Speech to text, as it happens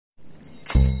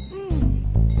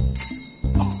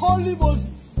Holy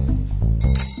Moses.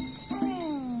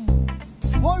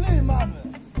 Holy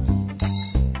Emmanuel.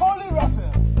 Holy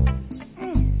Raphael.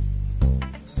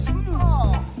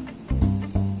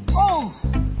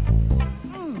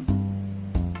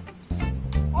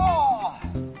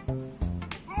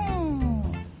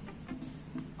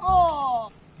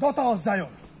 Daughter of Zion,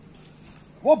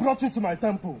 what brought you to my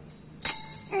temple?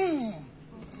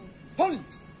 Holy.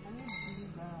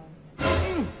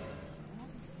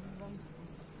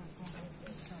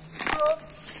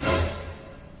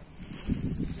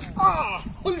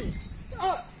 Holy.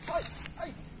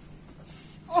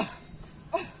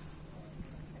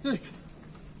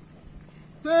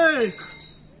 Take.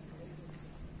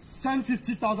 Send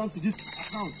 50,000 to this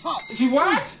account. She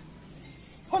what?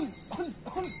 Holy.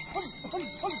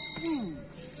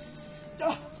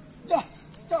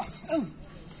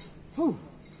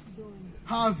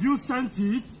 Have you sent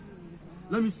it?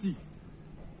 Let me see.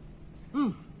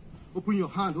 Open your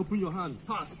hand,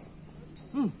 fast.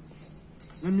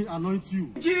 Let me anoint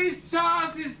you.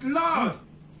 Jesus is Lord.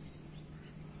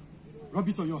 Rub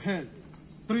it on your head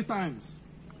 3 times.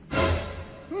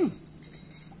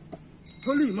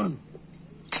 Holy man.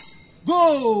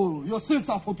 Go! Your sins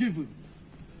are forgiven.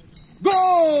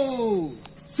 Go!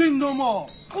 Sin no more.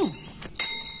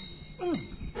 Holy.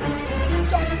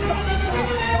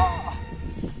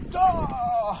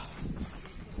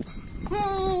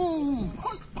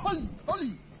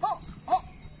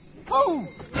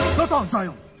 Daughter of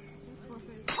Zion.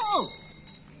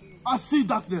 I see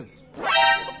darkness.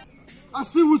 I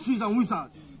see witches and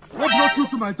wizards. What brought you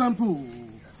to my temple?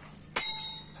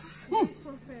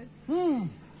 Prophet. When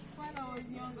I was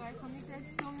younger, I committed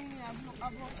so many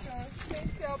abortions,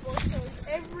 20 abortions,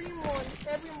 every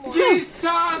month. Jesus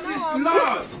now is I'm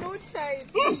Lord. No child.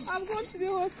 I'm going to the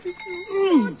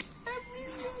hospital.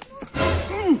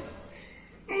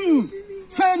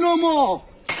 Say no more.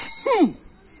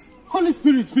 Holy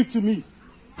Spirit, speak to me.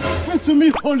 Speak to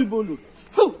me, Holy Bolu.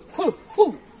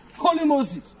 Holy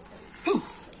Moses.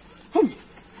 Holy.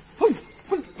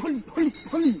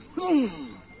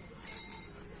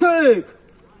 Take.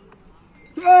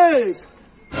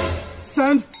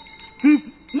 Send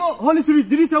 50. No, Holy Spirit,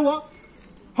 did you say what?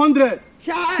 100.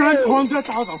 Send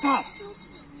 100,000 fast.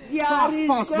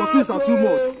 Fast. Your sins are too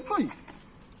much. Hey.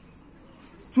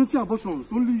 20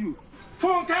 abortions, only you.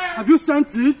 Have you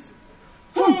sent it?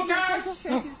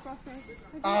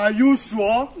 Are you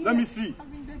sure? Let me see.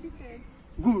 I've been dedicated.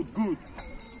 Good.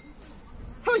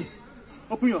 Hey.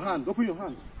 Open your hand.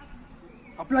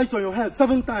 Apply it on your head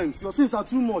 7 times. Your sins are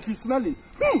too much. It's smelly.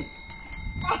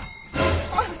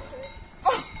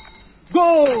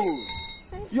 Go!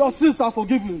 Your sins are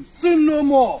forgiven. Sin no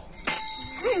more.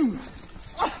 Hey.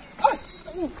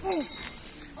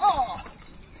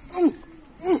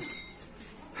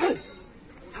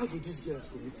 How do these girls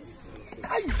commit this kind of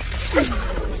thing?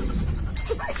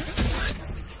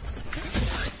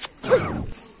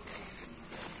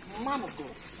 Man of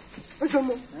God.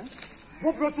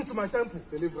 What brought you to my temple?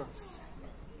 Deliverance.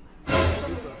 I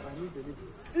need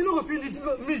deliverance. You know if you need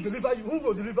me deliver you, who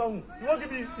will deliver who? You won't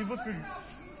give me evil spirit.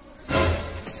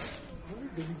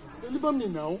 Deliver me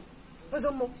now.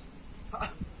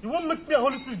 You won't make me a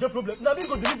Holy Spirit get problem. Now you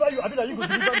go deliver you. I mean, you go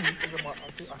deliver me.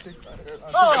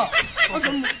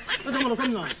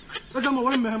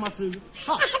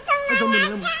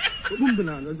 Come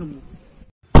now.